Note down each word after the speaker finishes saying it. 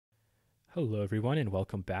Hello everyone and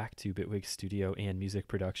welcome back to Bitwig Studio and Music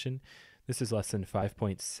Production. This is lesson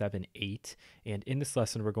 5.78, and in this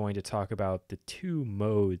lesson we're going to talk about the two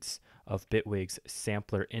modes of Bitwig's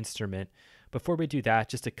sampler instrument. Before we do that,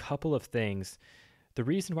 just a couple of things. The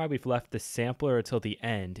reason why we've left the sampler until the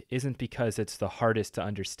end isn't because it's the hardest to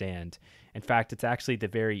understand. In fact, it's actually the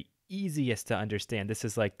very easiest to understand. This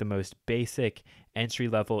is like the most basic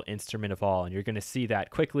entry-level instrument of all, and you're going to see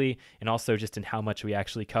that quickly and also just in how much we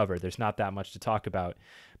actually cover. There's not that much to talk about.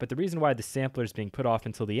 But the reason why the sampler is being put off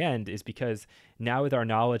until the end is because now with our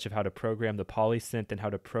knowledge of how to program the polysynth and how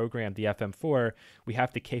to program the FM4, we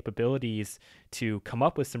have the capabilities to come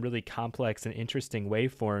up with some really complex and interesting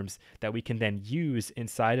waveforms that we can then use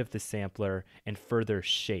inside of the sampler and further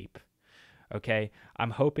shape. Okay,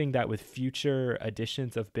 I'm hoping that with future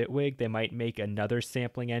editions of Bitwig, they might make another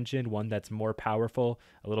sampling engine, one that's more powerful,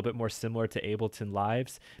 a little bit more similar to Ableton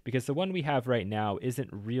Live's, because the one we have right now isn't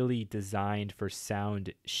really designed for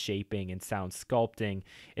sound shaping and sound sculpting.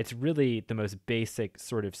 It's really the most basic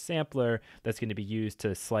sort of sampler that's going to be used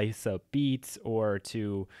to slice up beats or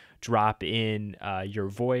to drop in your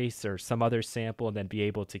voice or some other sample and then be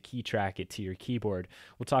able to key track it to your keyboard.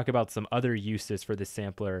 We'll talk about some other uses for the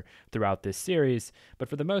sampler throughout this series, but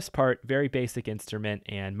for the most part, very basic instrument,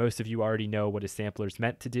 and most of you already know what a sampler is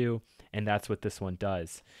meant to do, and that's what this one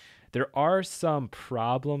does. There are some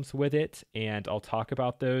problems with it, and I'll talk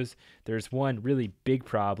about those. There's one really big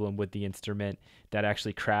problem with the instrument that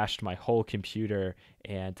actually crashed my whole computer,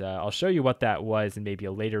 and I'll show you what that was in maybe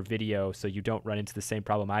a later video so you don't run into the same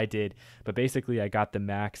problem I did. But basically, I got the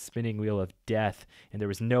Mac spinning wheel of death, and there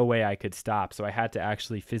was no way I could stop, so I had to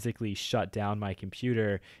actually physically shut down my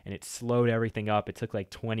computer, and it slowed everything up. It took like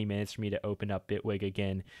 20 minutes for me to open up Bitwig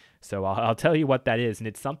again. So I'll tell you what that is, and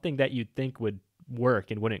it's something that you'd think would work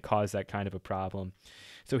and wouldn't cause that kind of a problem.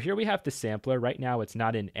 So here we have the sampler. Right now it's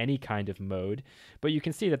not in any kind of mode, but you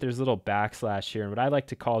can see that there's a little backslash here, and what I like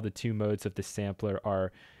to call the two modes of the sampler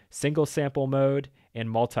are single sample mode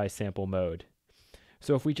and multi-sample mode.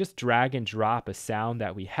 So if we just drag and drop a sound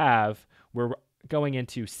that we have, we're going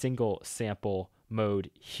into single sample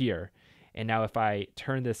mode here. And now if I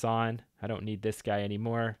turn this on, I don't need this guy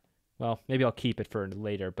anymore. Well, maybe I'll keep it for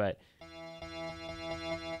later, but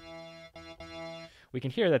we can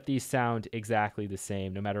hear that these sound exactly the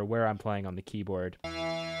same no matter where I'm playing on the keyboard.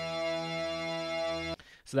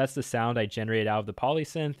 So that's the sound I generated out of the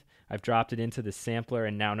polysynth. I've dropped it into the sampler,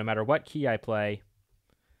 and now no matter what key I play,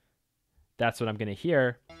 that's what I'm going to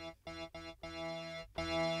hear.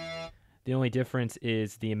 The only difference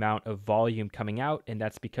is the amount of volume coming out, and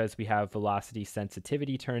that's because we have velocity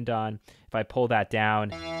sensitivity turned on. If I pull that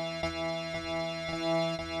down,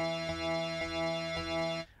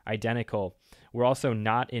 identical. We're also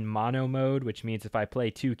not in mono mode, which means if I play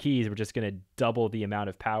two keys, we're just going to double the amount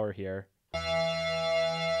of power here.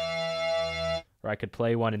 Or I could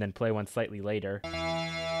play one and then play one slightly later.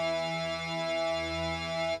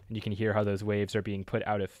 And you can hear how those waves are being put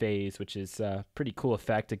out of phase, which is a pretty cool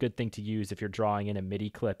effect, a good thing to use if you're drawing in a MIDI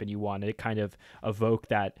clip and you want to kind of evoke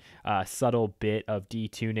that subtle bit of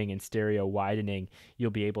detuning and stereo widening.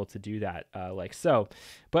 You'll be able to do that like so.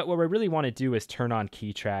 But what we really want to do is turn on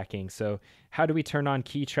key tracking. So how do we turn on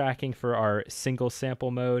key tracking for our single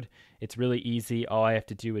sample mode? It's really easy. All I have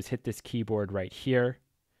to do is hit this keyboard right here,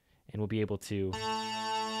 and we'll be able to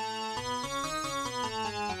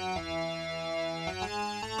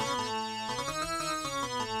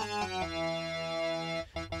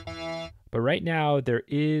But right now, there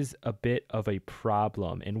is a bit of a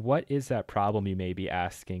problem. And what is that problem, you may be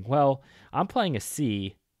asking? Well, I'm playing a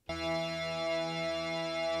C, and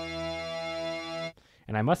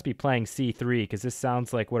I must be playing C3 because this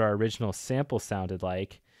sounds like what our original sample sounded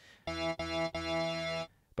like.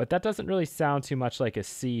 But that doesn't really sound too much like a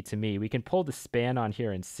C to me. We can pull the span on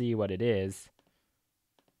here and see what it is.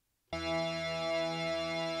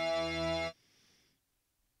 And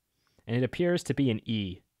it appears to be an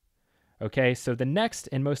E. Okay, so the next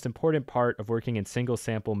and most important part of working in single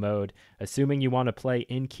sample mode, assuming you want to play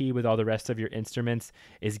in key with all the rest of your instruments,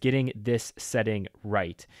 is getting this setting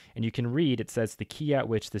right. And you can read, it says the key at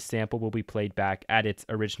which the sample will be played back at its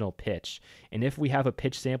original pitch. And if we have a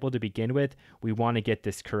pitch sample to begin with, we want to get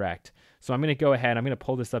this correct. So I'm going to go ahead, I'm going to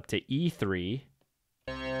pull this up to E3.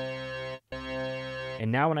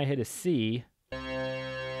 And now when I hit a C,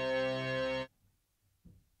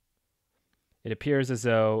 it appears as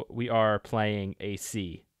though we are playing a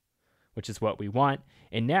C, which is what we want.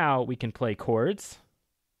 And now we can play chords.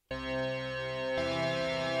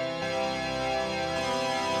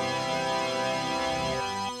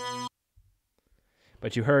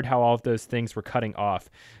 but you heard how all of those things were cutting off.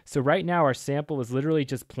 So right now our sample is literally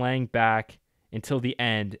just playing back until the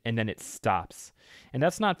end, and then it stops. And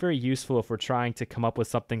that's not very useful if we're trying to come up with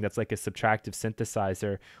something that's like a subtractive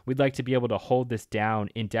synthesizer. We'd like to be able to hold this down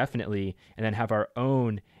indefinitely and then have our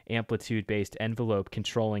own amplitude-based envelope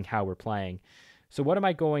controlling how we're playing. So what am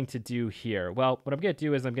I going to do here? Well, what I'm going to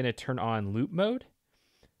do is I'm going to turn on loop mode.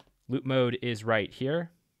 Loop mode is right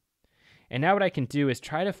here. And now what I can do is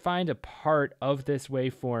try to find a part of this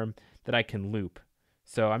waveform that I can loop.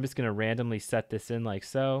 So I'm just going to randomly set this in like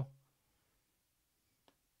so.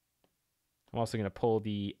 I'm also going to pull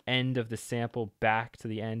the end of the sample back to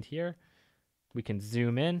the end here. We can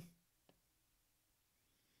zoom in.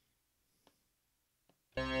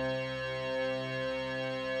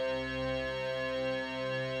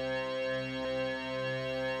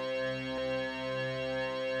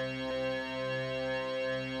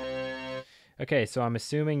 Okay, so I'm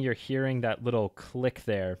assuming you're hearing that little click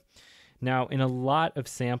there. Now, in a lot of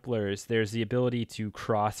samplers, there's the ability to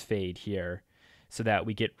crossfade here so that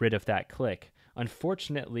we get rid of that click.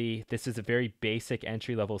 Unfortunately, this is a very basic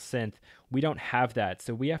entry-level synth. We don't have that,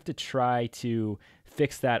 so we have to try to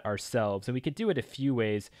fix that ourselves. And we could do it a few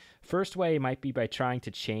ways. First way might be by trying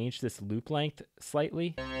to change this loop length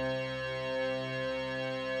slightly.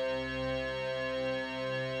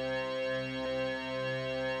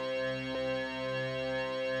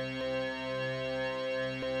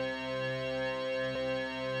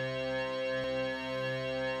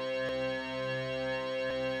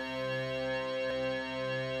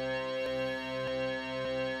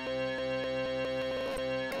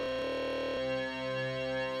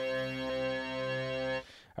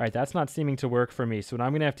 All right, that's not seeming to work for me. So what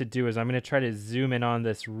I'm going to have to do is I'm going to try to zoom in on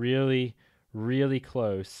this really, really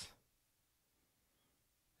close.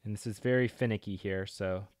 And this is very finicky here,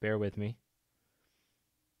 so bear with me.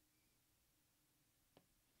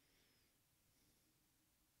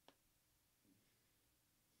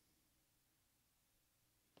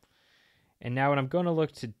 And now what I'm going to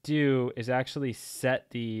look to do is actually set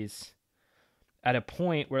these at a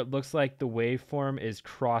point where it looks like the waveform is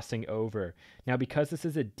crossing over. Now, because this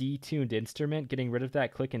is a detuned instrument, getting rid of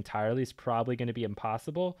that click entirely is probably going to be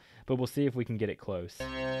impossible, but we'll see if we can get it close.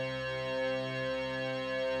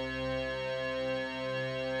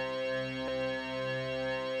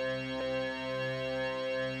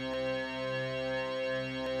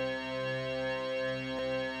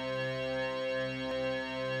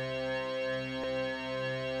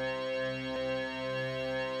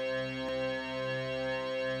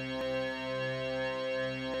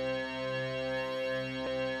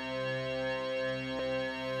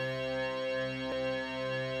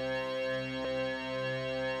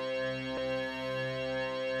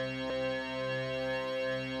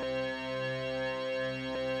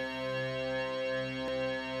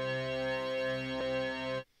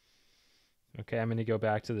 Okay, I'm going to go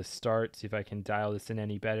back to the start, see if I can dial this in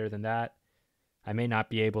any better than that. I may not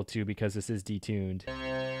be able to because this is detuned.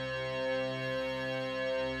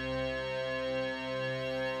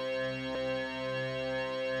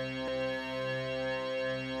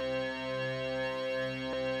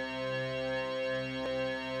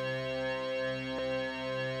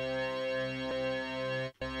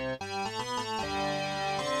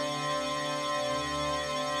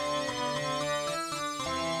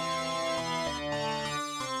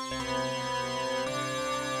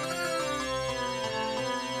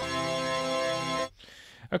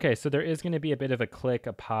 Okay, so there is going to be a bit of a click,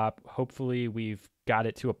 a pop. Hopefully we've got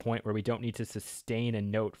it to a point where we don't need to sustain a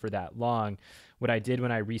note for that long. What I did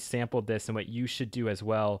when I resampled this, and what you should do as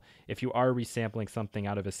well, if you are resampling something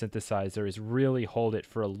out of a synthesizer, is really hold it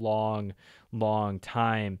for a long, long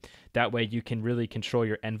time. That way you can really control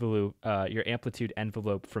your envelope, your amplitude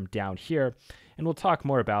envelope from down here. And we'll talk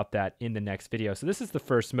more about that in the next video. So this is the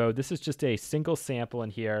first mode. This is just a single sample in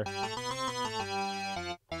here.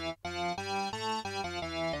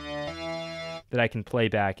 That I can play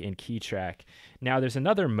back in key track. Now there's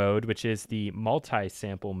another mode, which is the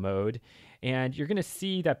MultiSample mode, and you're going to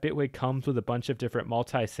see that Bitwig comes with a bunch of different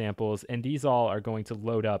multi-samples, and these all are going to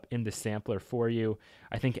load up in the sampler for you.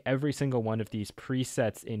 I think every single one of these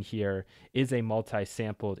presets in here is a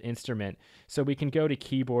multi-sampled instrument. So we can go to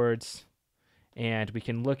keyboards, and we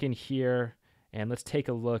can look in here, and let's take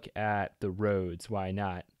a look at the Rhodes. Why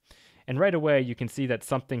not? And right away, you can see that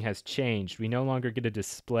something has changed. We no longer get a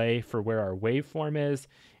display for where our waveform is.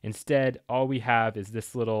 Instead, all we have is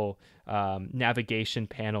this little navigation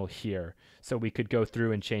panel here. So we could go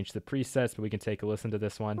through and change the presets, but we can take a listen to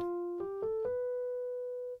this one.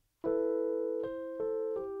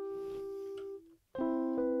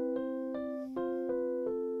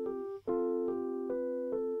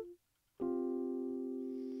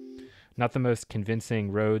 Not the most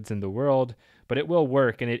convincing Rhodes in the world, but it will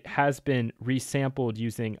work, and it has been resampled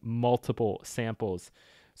using multiple samples.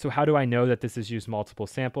 So how do I know that this has used multiple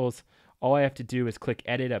samples? All I have to do is click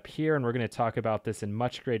edit up here, and we're going to talk about this in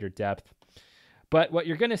much greater depth. But what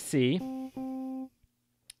you're going to see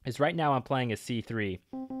is right now I'm playing a C3.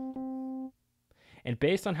 And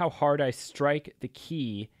based on how hard I strike the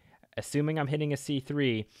key, assuming I'm hitting a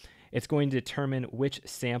C3, it's going to determine which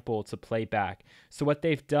sample to play back. So what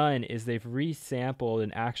they've done is they've resampled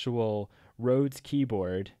an actual Rhodes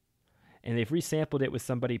keyboard, and they've resampled it with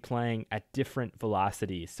somebody playing at different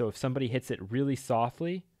velocities. So if somebody hits it really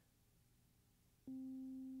softly,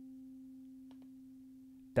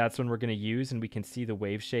 that's when we're going to use, and we can see the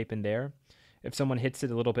wave shape in there. If someone hits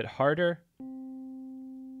it a little bit harder,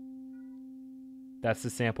 that's the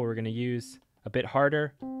sample we're going to use. A bit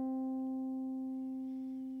harder,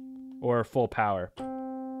 or full power.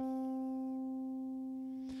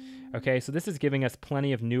 Okay, so this is giving us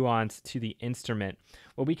plenty of nuance to the instrument.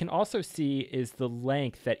 What we can also see is the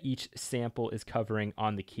length that each sample is covering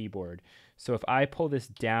on the keyboard. So if I pull this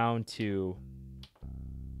down to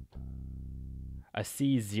a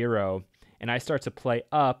C0 and I start to play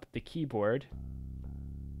up the keyboard,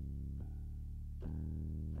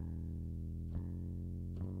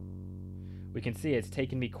 we can see it's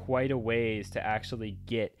taken me quite a ways to actually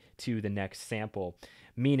get to the next sample,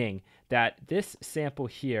 meaning that this sample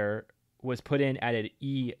here was put in at an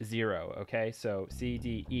E0, okay? So C,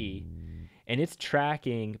 D, E, and it's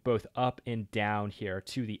tracking both up and down here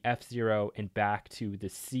to the F0 and back to the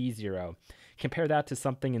C0. Compare that to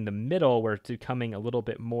something in the middle where it's becoming a little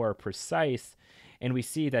bit more precise, and we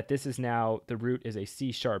see that this is now, the root is a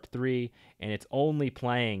C#3, and it's only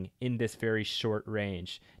playing in this very short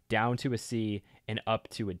range, down to a C and up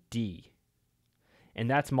to a D. And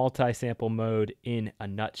that's multi-sample mode in a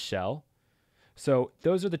nutshell. So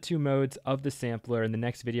those are the two modes of the sampler. In the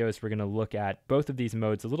next videos, we're going to look at both of these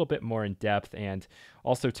modes a little bit more in depth and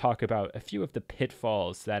also talk about a few of the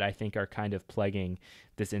pitfalls that I think are kind of plaguing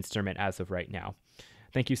this instrument as of right now.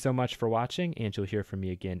 Thank you so much for watching, and you'll hear from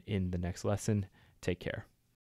me again in the next lesson. Take care.